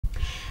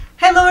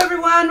Hello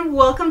everyone,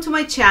 welcome to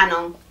my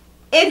channel.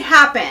 It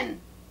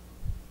happened.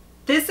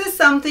 This is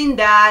something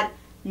that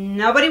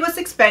nobody was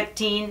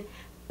expecting,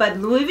 but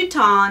Louis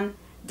Vuitton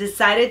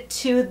decided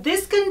to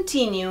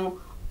discontinue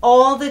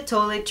all the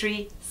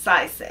toiletry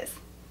sizes.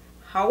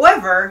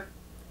 However,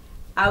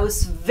 I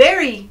was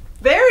very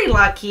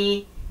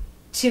lucky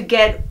to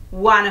get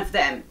one of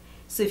them.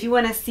 So if you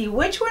want to see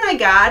which one I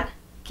got,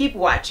 keep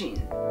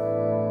watching.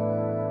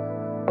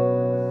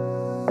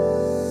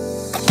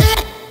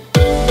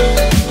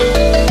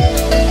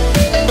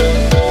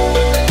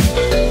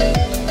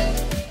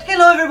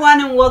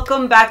 And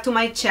welcome back to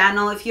my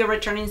channel. If you're a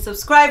returning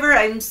subscriber,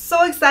 I'm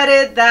so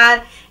excited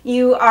that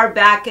you are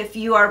back. If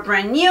you are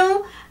brand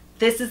new,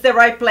 this is the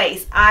right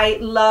place. I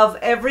love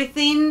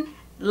everything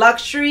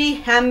luxury,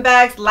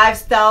 handbags,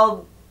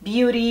 lifestyle,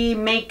 beauty,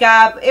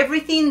 makeup,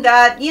 everything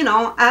that, you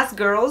know, as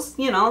girls,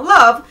 you know,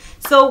 love.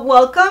 So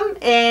welcome,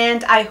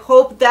 and I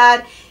hope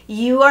that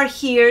you are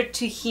here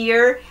to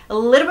hear a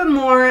little bit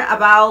more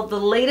about the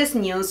latest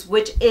news,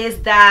 which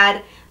is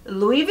that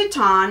Louis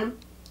Vuitton,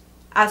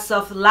 as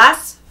of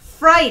last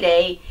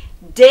Friday,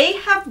 they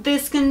have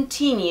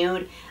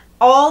discontinued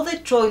all the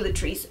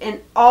toiletries in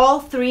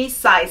all three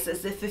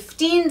sizes, the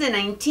 15, the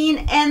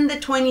 19, and the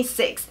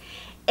 26.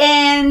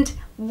 And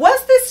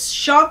was this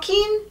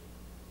shocking?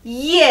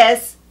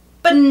 Yes,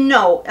 but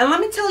no. And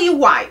let me tell you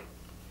why.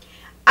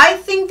 I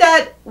think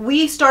that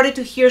we started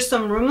to hear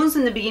some rumors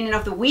in the beginning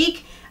of the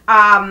week.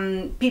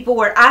 People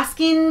were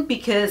asking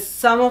because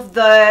some of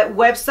the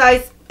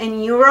websites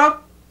in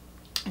Europe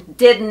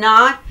did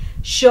not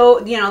show,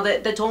 you know,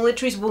 the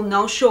toiletries will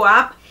not show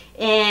up,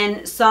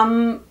 and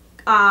some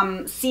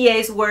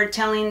CAs were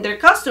telling their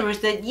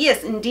customers that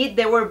yes, indeed,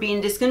 they were being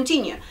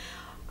discontinued.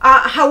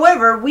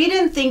 However, we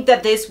didn't think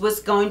that this was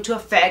going to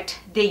affect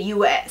the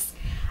US.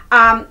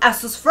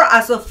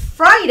 As of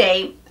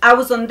Friday, I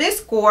was on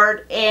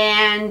Discord,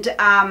 and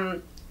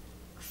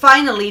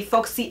finally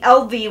Foxy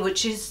LV,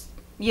 which is,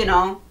 you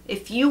know,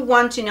 if you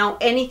want to know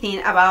anything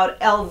about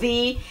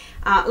LV,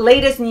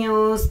 latest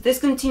news,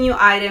 discontinued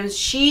items,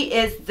 she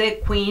is the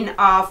queen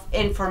of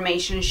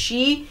information.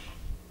 She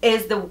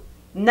is the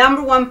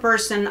 #1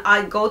 person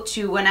I go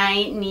to when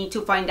I need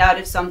to find out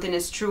if something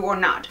is true or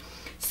not.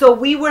 So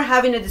we were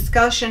having a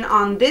discussion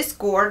on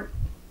Discord,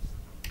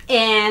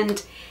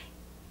 and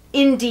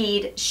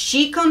indeed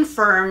she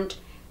confirmed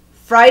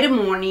Friday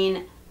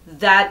morning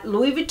that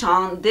Louis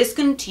Vuitton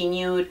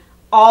discontinued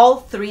all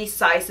three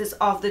sizes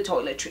of the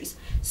toiletries.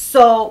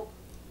 So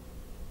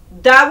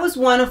that was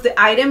one of the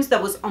items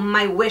that was on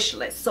my wish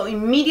list. So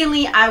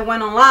immediately I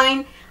went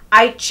online,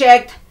 I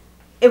checked,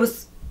 it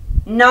was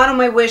not on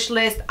my wish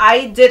list.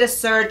 I did a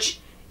search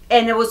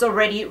and it was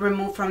already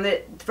removed from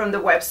the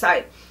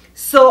website.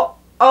 So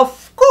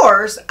of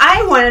course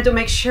I wanted to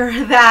make sure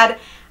that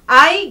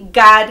I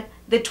got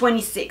the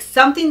 26,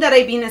 something that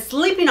I've been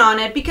sleeping on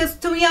it, because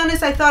to be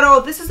honest, I thought, oh,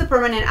 this is a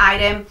permanent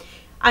item.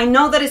 I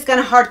know that it's kind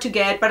of hard to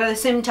get, but at the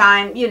same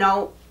time, you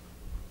know,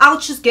 I'll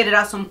just get it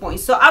at some point.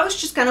 So I was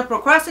just kind of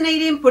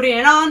procrastinating, putting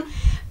it on.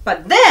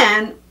 But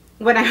then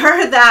when I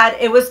heard that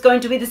it was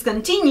going to be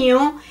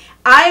discontinued,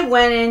 I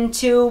went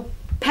into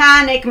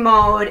panic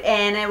mode,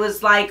 and it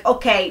was like,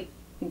 okay,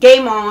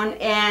 game on.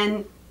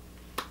 And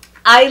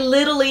I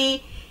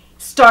literally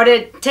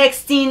started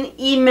texting,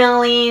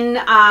 emailing,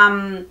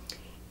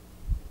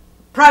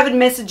 private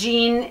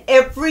messaging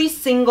every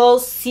single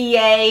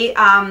CA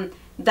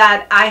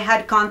that I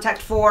had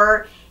contact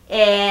for.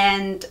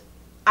 And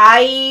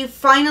I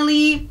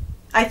finally,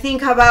 I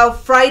think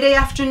about Friday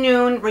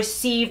afternoon,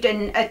 received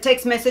a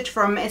text message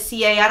from a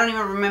CA. I don't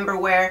even remember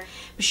where,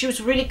 but she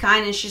was really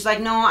kind, and she's like,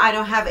 no, I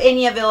don't have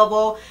any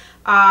available.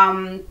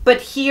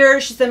 But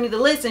here, she sent me the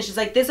list, and she's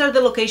like, these are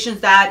the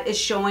locations that is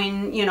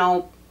showing, you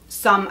know,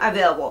 some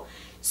available.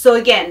 So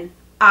again,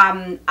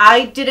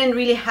 I didn't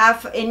really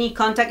have any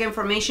contact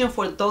information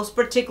for those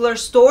particular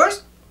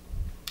stores.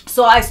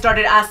 So I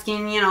started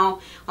asking, you know,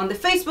 on the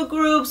Facebook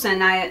groups,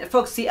 and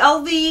Foxy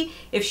LV,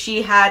 if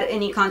she had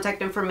any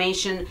contact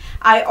information.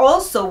 I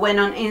also went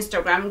on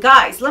Instagram.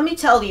 Guys, let me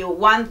tell you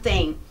one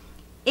thing.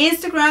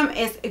 Instagram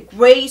is a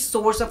great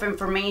source of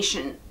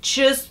information,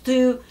 just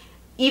to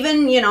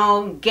even, you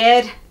know,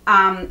 get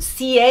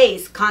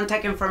CA's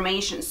contact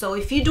information. So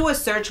if you do a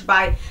search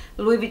by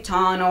Louis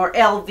Vuitton or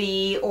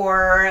LV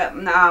or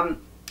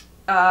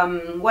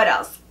what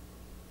else?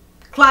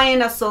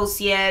 Client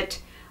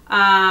associate,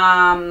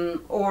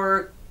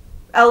 or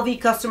LV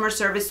customer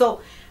service.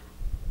 So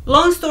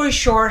long story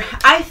short,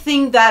 I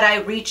think that I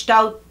reached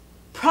out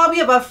probably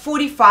about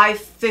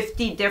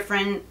 45-50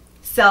 different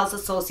sales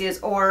associates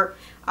or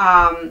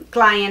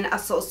client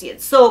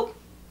associates. So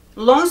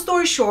long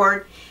story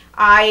short,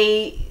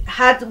 I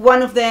had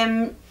one of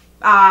them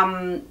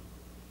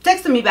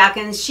texted me back,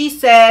 and she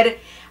said,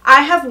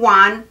 I have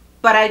one,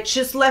 but I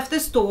just left the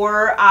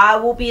store. I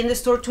will be in the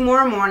store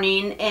tomorrow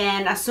morning,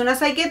 and as soon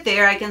as I get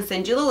there, I can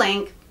send you the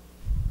link,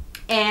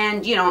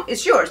 and you know,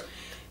 it's yours.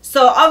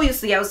 So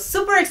obviously I was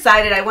super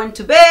excited. I went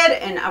to bed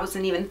and I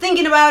wasn't even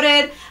thinking about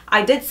it.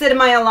 I did set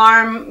my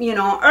alarm, you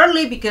know,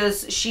 early,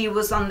 because she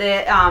was on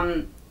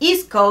the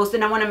East Coast,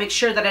 and I want to make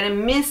sure that I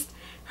didn't miss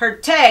her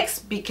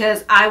text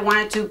because I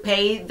wanted to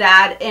pay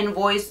that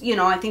invoice. You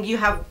know, I think you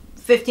have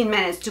 15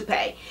 minutes to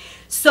pay.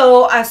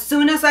 So as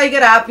soon as I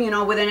get up, you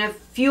know, within a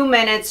few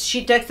minutes,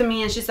 she texted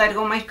me and she said,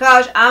 oh my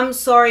gosh, I'm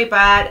sorry,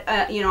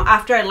 but you know,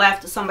 after I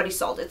left, somebody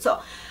sold it.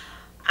 So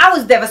I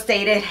was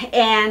devastated,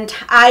 and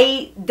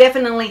I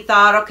definitely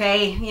thought,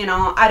 okay, you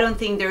know, I don't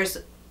think there's,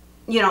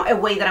 you know, a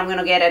way that I'm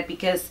gonna get it,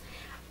 because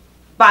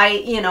by,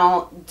 you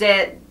know,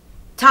 the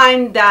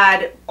time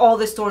that all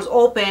the stores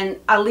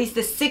open, at least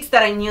the 6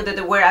 that I knew that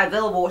they were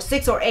available, or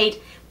 6 or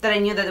 8 that I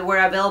knew that they were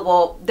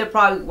available, they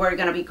probably were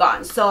gonna be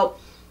gone. So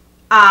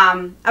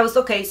I was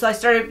okay. So I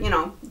started, you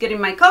know,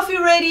 getting my coffee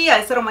ready.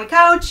 I sat on my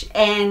couch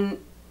and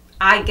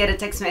I get a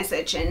text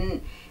message,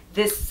 and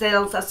this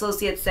sales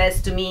associate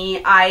says to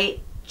me, I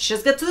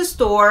just got to the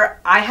store,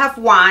 I have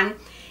one,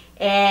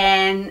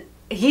 and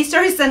he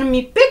started sending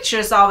me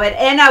pictures of it,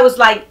 and I was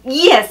like,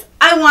 yes,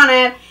 I want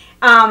it.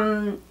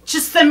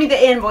 Just send me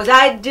the invoice.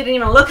 I didn't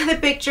even look at the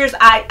pictures.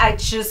 I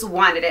just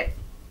wanted it.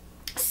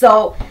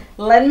 So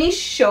let me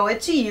show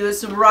it to you.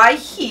 It's right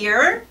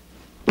here,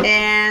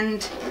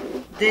 and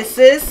this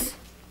is,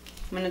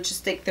 I'm gonna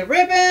just take the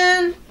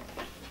ribbon,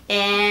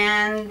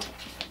 and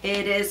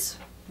it is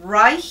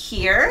right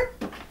here.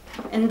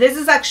 And this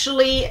is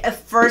actually a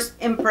first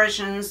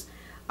impressions,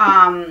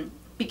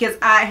 because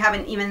I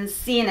haven't even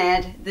seen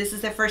it. This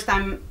is the first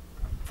time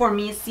for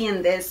me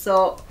seeing this.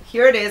 So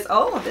here it is.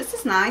 Oh, this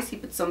is nice. He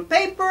put some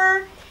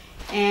paper,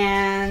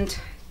 and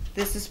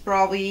this is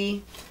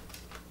probably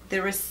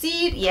the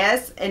receipt.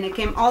 Yes, and it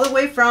came all the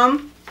way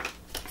from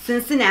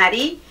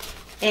Cincinnati.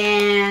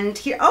 And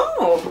here,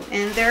 oh,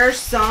 and there's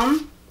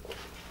some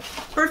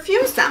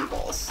perfume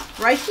samples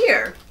right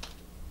here.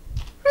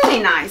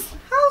 Really nice.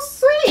 How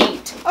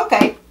sweet.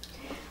 Okay,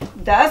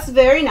 that's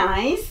very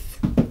nice.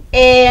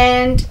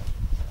 And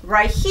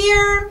right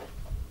here,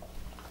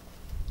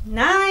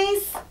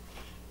 nice.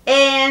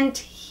 And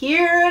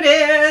here it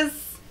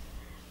is,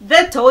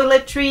 the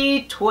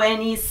Toiletry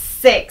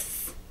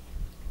 26.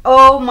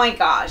 Oh my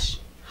gosh,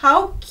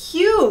 how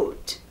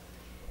cute.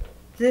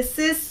 This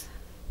is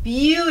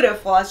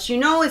beautiful. As you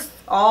know, it's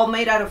all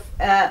made out of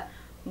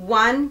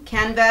one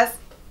canvas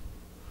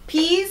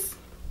piece.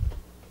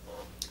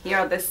 Here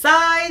are the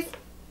size,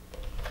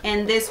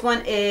 and this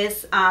one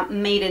is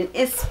made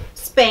in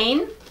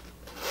Spain.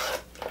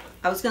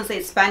 I was gonna say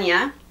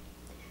España,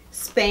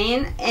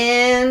 Spain.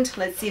 And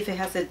let's see if it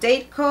has a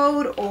date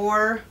code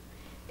or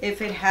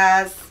if it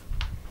has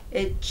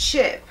a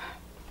chip.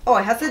 Oh,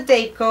 it has a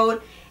date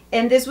code,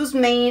 and this was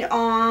made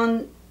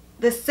on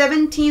the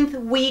 17th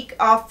week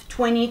of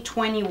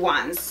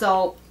 2021.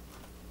 So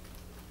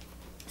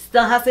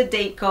still has a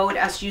date code,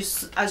 as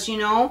you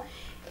know.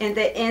 And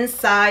the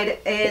inside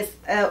is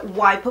a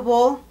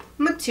wipeable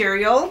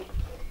material.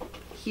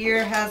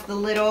 Here has the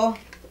little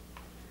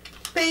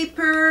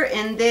paper,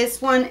 and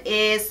this one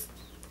is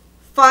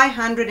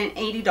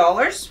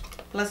 $580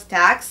 plus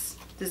tax.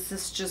 This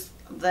is just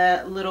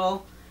the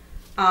little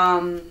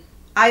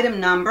item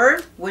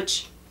number,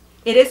 which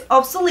it is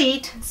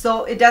obsolete,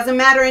 so it doesn't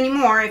matter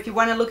anymore. If you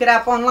want to look it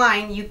up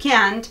online, you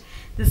can't.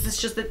 This is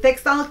just a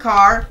textile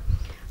card.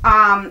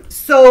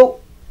 So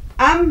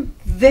I'm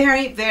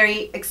very,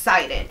 very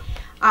excited.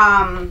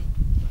 To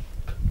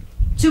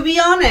be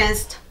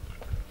honest,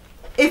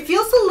 it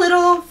feels a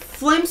little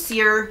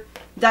flimsier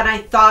than I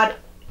thought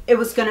it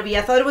was going to be.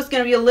 I thought it was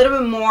going to be a little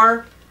bit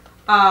more,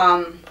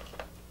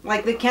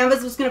 like the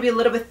canvas was going to be a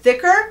little bit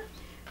thicker,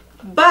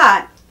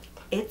 but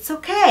it's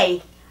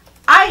okay.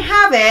 I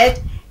have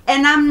it,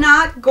 and I'm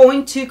not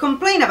going to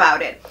complain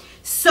about it.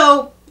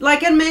 So,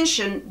 like I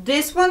mentioned,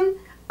 this one,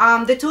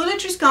 the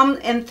toiletries come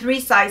in 3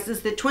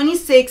 sizes, the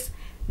 26,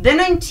 the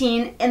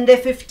 19, and the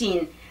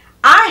 15.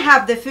 I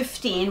have the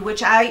 15,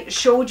 which I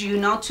showed you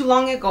not too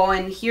long ago,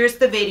 and here's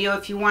the video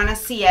if you want to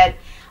see it.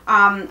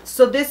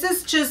 So this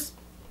is just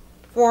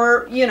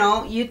for, you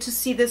know, you to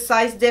see the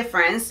size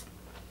difference.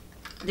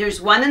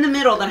 There's one in the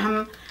middle that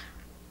I'm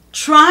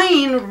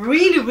trying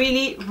really,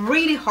 really,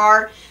 really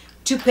hard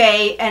to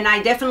pay, and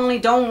I definitely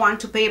don't want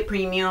to pay a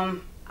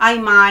premium. I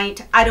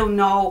might, I don't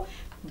know,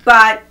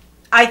 but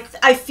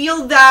I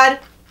feel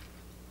that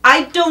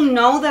I don't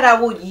know that I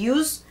would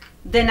use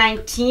the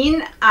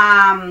 19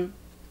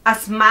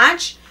 as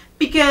much,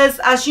 because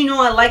as you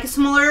know, I like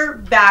smaller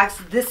bags.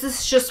 This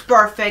is just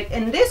perfect,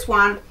 and this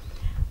one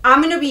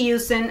I'm going to be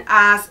using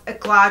as a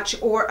clutch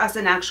or as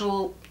an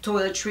actual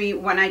toiletry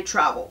when I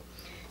travel.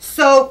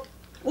 So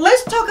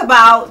let's talk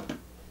about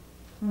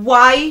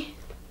why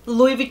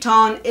Louis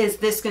Vuitton is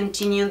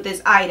discontinuing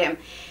this item.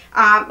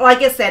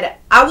 Like I said,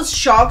 I was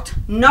shocked.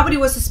 Nobody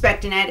was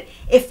expecting it.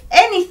 If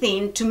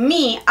anything, to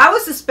me, I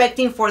was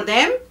expecting for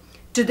them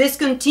to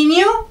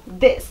discontinue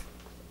this,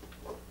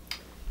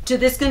 to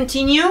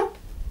discontinue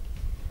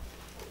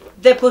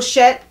the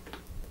pochette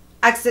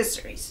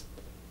accessories.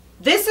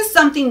 This is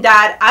something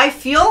that I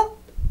feel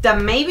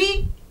that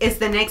maybe is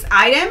the next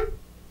item.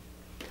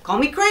 Call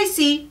me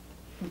crazy,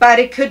 but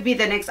it could be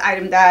the next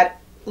item that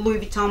Louis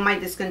Vuitton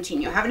might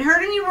discontinue. I haven't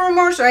heard any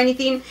rumors or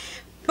anything,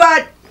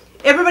 but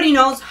everybody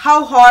knows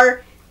how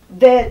hard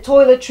the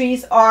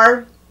toiletries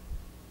are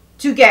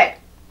to get.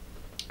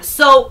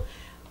 So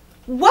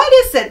what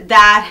is it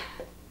that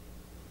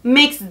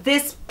makes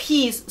this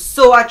piece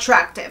so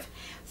attractive?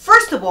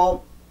 First of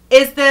all,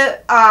 is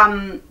the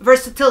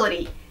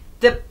versatility.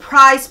 The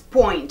price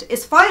point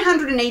is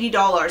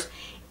 $580,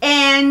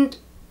 and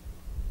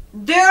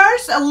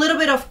there's a little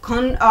bit of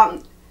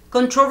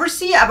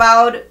controversy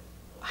about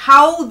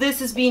how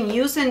this is being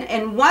used,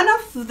 and one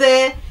of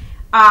the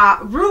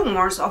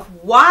rumors of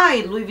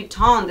why Louis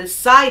Vuitton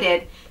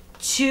decided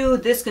to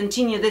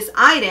discontinue this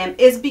item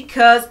is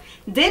because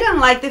they don't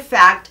like the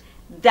fact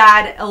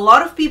that a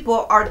lot of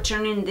people are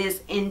turning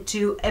this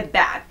into a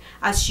bag.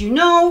 As you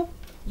know,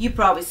 you've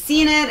probably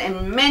seen it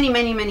in many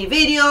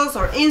videos,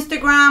 or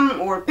Instagram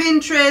or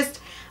Pinterest.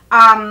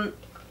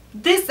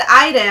 This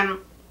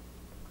item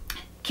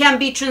can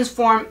be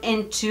transformed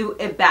into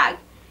a bag,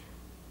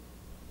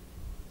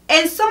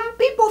 and some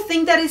people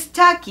think that it's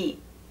tacky.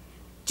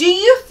 Do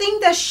you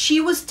think that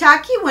she was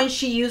tacky when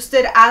she used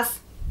it as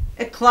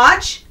a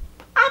clutch?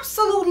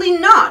 Absolutely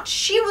not.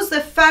 She was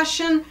a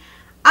fashion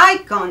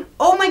icon.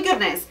 Oh my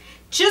goodness.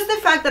 Just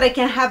the fact that I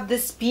can have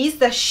this piece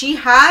that she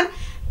had,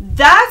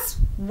 that's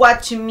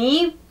what to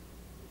me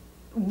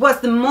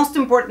was the most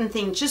important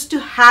thing. Just to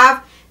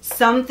have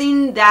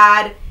something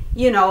that,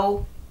 you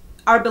know,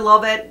 our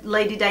beloved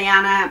Lady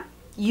Diana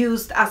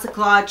used as a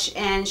clutch,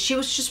 and she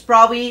was just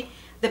probably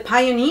the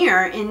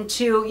pioneer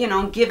into, you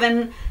know,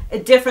 giving a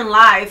different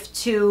life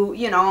to,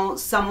 you know,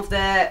 some of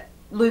the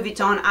Louis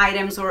Vuitton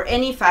items or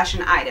any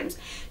fashion items.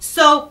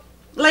 So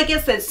like I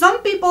said,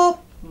 some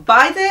people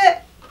buy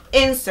the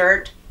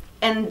insert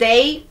and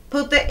they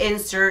put the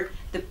insert,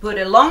 they put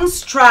a long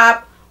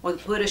strap or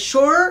they put a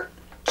short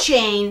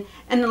chain,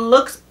 and it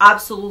looks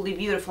absolutely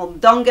beautiful.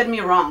 Don't get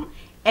me wrong,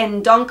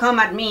 and don't come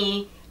at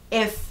me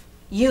if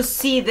you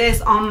see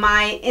this on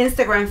my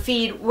Instagram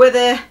feed with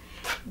a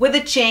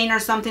chain or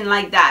something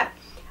like that.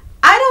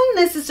 I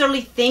don't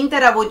necessarily think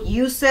that I would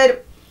use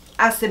it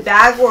as a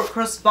bag or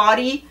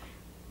crossbody.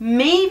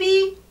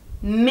 Maybe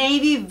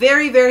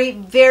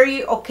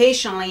very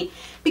occasionally,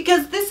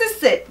 because this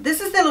is it. This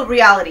is the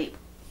reality.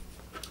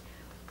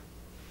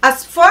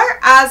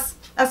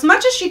 As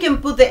much as you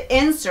can put the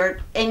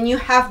insert and you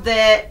have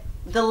the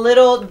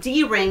little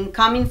D-ring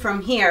coming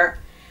from here,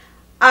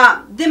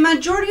 the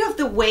majority of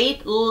the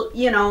weight,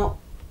 you know,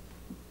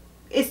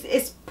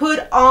 is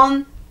put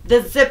on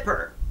the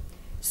zipper.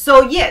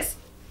 So yes,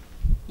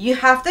 you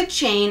have the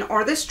chain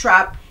or the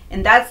strap,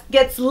 and that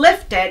gets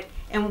lifted,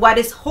 and what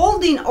is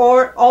holding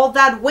all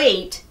that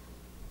weight,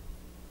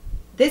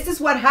 this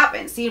is what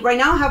happens. See, right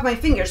now I have my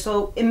finger,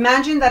 so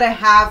imagine that I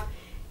have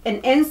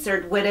an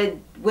insert with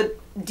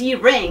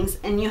D-rings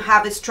and you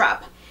have a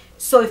strap.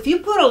 So if you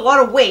put a lot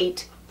of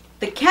weight,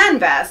 the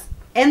canvas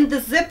and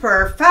the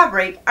zipper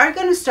fabric are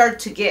going to start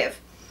to give.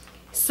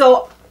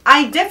 So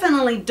I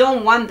definitely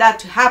don't want that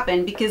to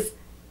happen, because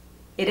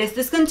it is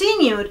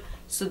discontinued.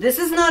 So this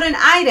is not an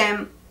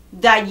item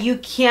that you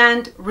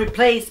can't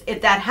replace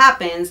if that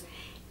happens.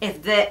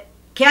 If the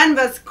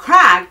canvas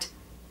cracked,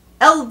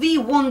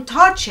 LV won't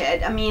touch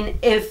it. I mean,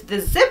 if the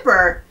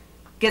zipper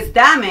gets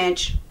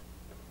damaged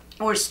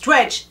or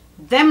stretched,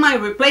 they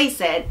might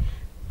replace it.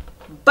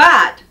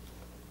 But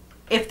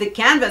if the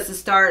canvas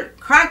start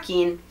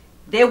cracking,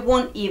 they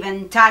won't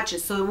even touch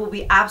it. So it will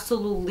be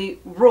absolutely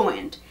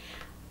ruined.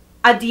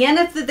 At the end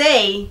of the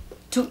day,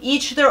 to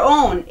each their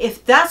own.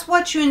 If that's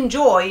what you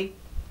enjoy,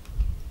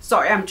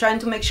 sorry, I'm trying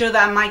to make sure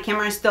that my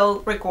camera is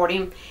still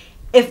recording.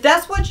 If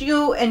that's what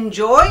you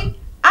enjoy,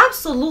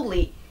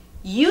 absolutely.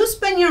 You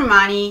spend your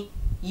money,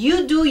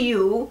 you do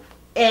you,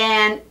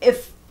 and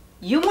if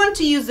you want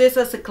to use this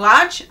as a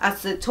clutch,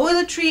 as a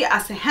toiletry,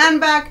 as a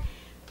handbag,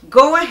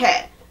 go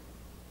ahead.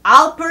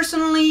 I'll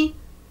personally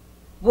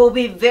will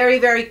be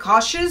very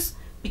cautious,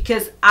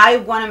 because I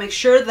want to make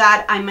sure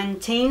that I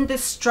maintain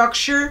this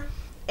structure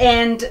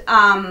and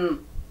that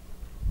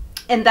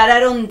I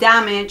don't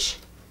damage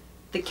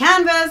the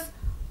canvas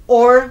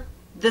or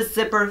the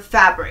zipper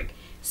fabric.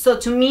 So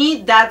to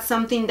me, that's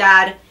something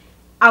that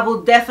I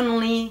will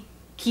definitely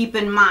keep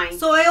in mind.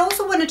 So I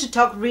also wanted to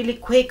talk really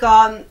quick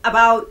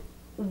about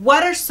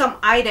what are some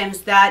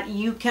items that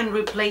you can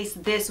replace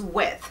this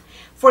with.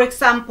 For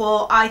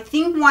example, I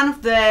think one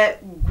of the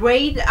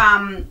great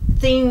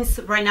things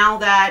right now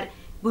that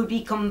would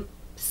be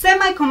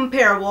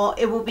semi-comparable,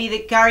 it will be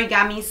the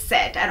Karigami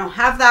set. I don't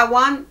have that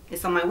one.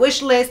 It's on my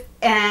wish list,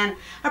 and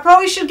I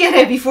probably should get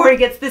it before it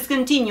gets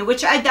discontinued,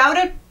 which I doubt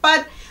it,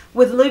 but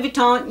with Louis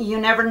Vuitton, you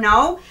never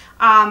know.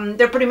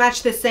 They're pretty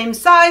much the same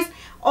size,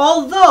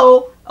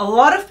 although a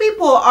lot of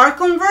people are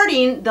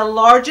converting the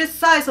largest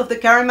size of the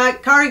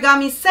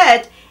Karigami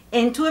set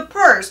into a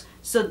purse.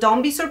 So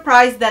don't be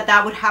surprised that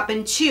that would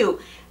happen too.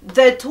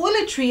 The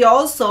toiletry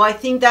also, I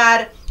think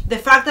that the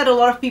fact that a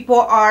lot of people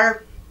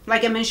are,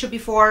 like I mentioned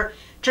before,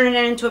 turning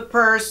it into a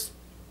purse,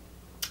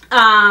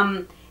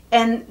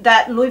 and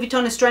that Louis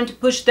Vuitton is trying to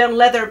push their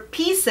leather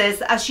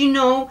pieces. As you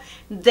know,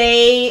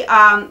 they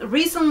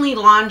recently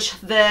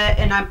launched the,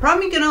 and I'm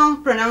probably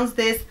gonna pronounce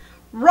this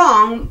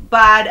wrong,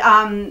 but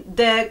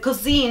the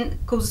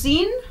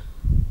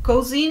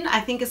Cousin,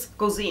 I think it's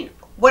Cousin,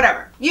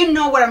 whatever. You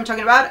know what I'm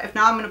talking about. If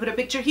not, I'm going to put a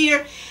picture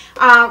here,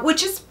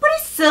 which is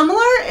pretty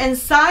similar in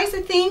size,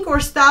 I think, or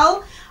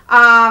style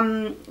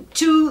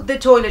to the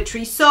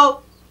Toiletry.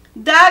 So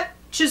that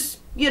just,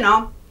 you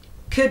know,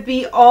 could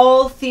be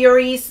all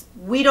theories.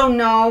 We don't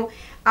know.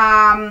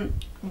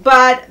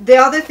 But the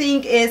other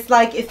thing is,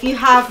 like, if you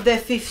have the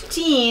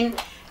 15,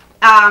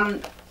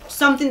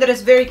 something that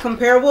is very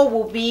comparable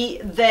will be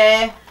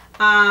the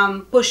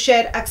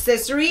pochette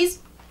accessories.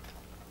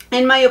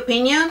 In my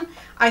opinion,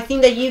 I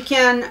think that you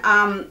can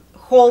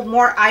hold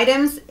more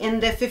items in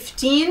the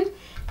 15.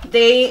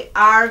 They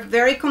are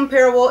very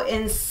comparable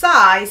in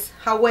size.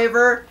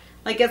 However,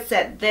 like I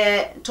said,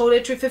 the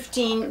Toiletry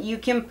 15, you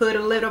can put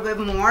a little bit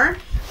more.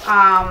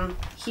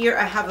 Here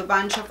I have a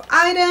bunch of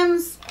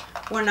items.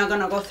 We're not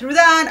gonna go through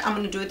that. I'm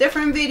gonna do a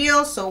different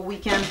video so we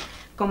can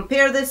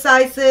compare the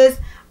sizes.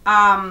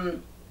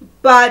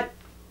 But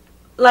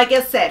like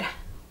I said,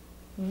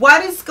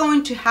 what is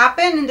going to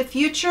happen in the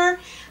future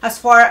as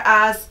far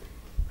as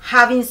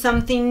having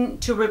something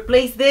to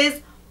replace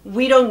this,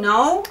 we don't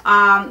know.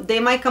 They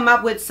might come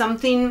up with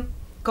something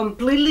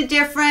completely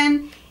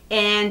different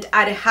and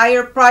at a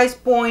higher price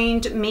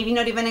point, maybe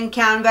not even in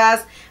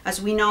canvas.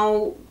 As we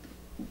know,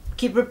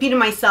 keep repeating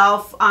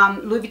myself,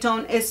 Louis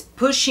Vuitton is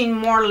pushing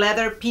more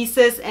leather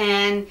pieces,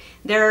 and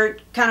they're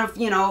kind of,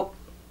 you know,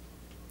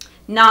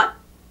 not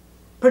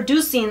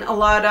producing a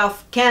lot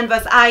of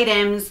canvas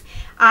items.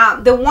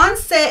 The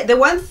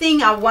one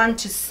thing I want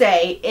to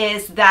say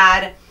is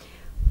that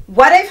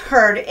what I've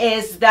heard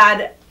is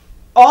that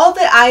all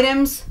the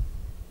items,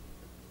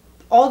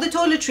 all the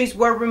toiletries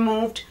were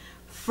removed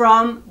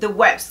from the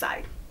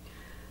website.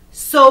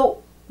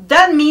 So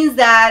that means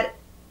that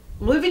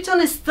Louis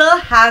Vuitton still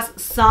has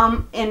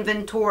some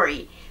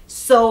inventory.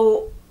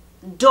 So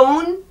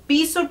don't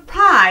be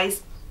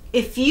surprised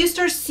if you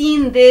start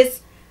seeing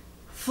this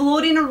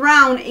floating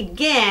around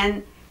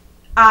again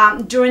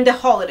during the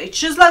holidays,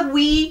 just like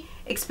we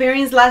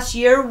experienced last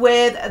year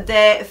with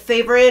the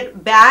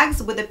favorite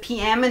bags with the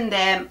PM and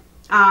the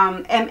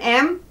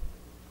MM,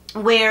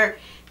 where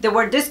they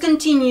were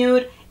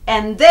discontinued,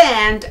 and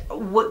then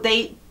what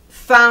they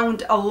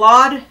found a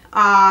lot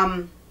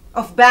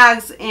of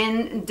bags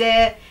in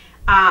the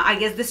I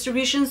guess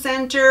distribution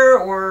center,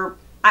 or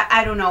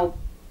I don't know,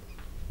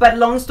 but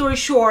long story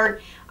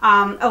short,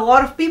 a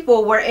lot of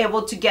people were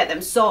able to get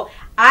them. So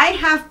I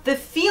have the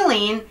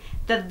feeling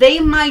that they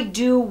might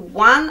do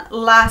one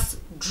last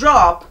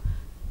drop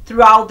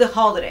throughout the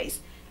holidays,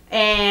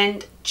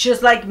 and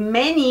just like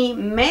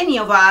many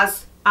of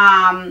us,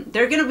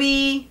 they're gonna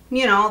be,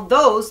 you know,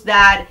 those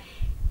that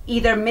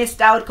either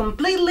missed out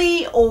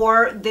completely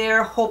or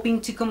they're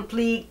hoping to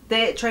complete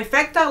the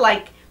trifecta,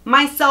 like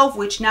myself,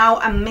 which now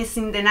I'm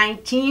missing the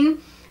 19.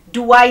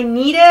 Do I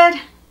need it?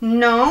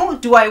 No.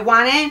 Do I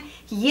want it?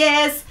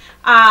 Yes.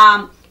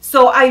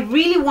 So I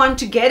really want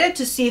to get it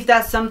to see if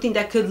that's something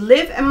that could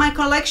live in my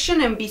collection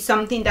and be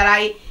something that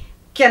I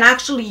can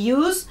actually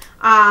use.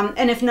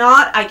 And if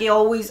not, I can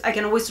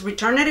always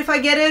return it if I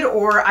get it,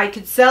 or I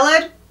could sell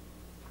it.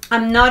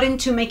 I'm not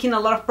into making a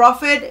lot of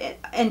profit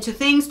into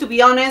things, to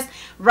be honest.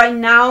 Right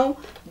now,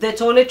 the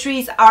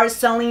toiletries are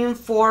selling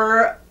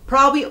for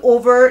probably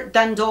over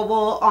than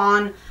double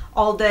on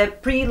all the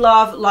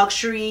pre-love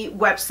luxury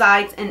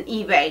websites and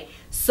eBay.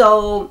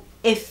 So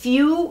if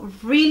you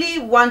really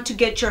want to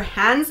get your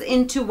hands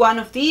into one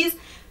of these,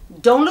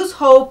 don't lose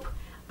hope.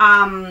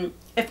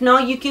 If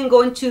not, you can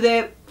go into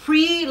the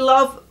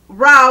pre-love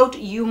route.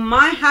 You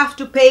might have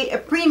to pay a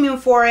premium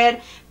for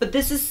it, but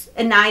this is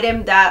an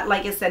item that,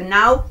 like I said,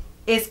 now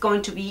is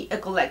going to be a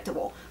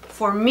collectible.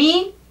 For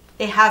me,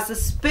 it has a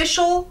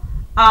special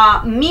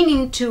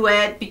meaning to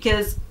it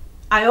because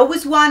I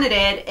always wanted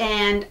it,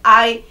 and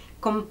I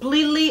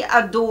completely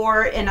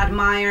adore and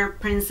admire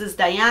Princess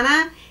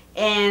Diana.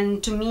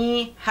 And to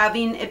me,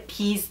 having a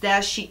piece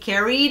that she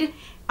carried,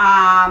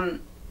 I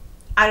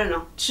don't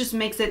know, just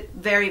makes it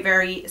very,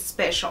 very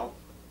special.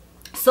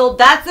 So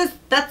that's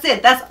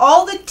it. That's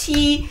all the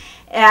tea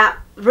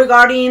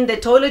regarding the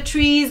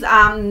toiletries,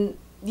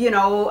 you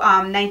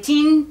know,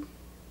 19,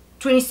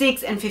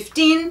 26, and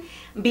 15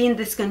 being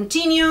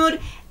discontinued.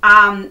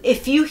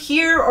 If you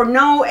hear or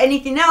know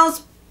anything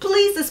else,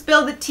 please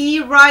spill the tea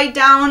right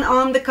down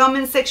on the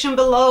comment section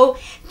below.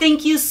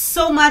 Thank you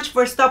so much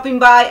for stopping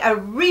by. I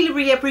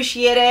really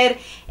appreciate it.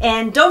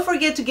 And don't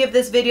forget to give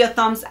this video a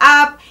thumbs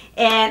up,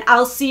 and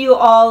I'll see you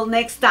all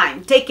next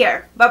time. Take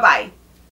care. Bye-bye.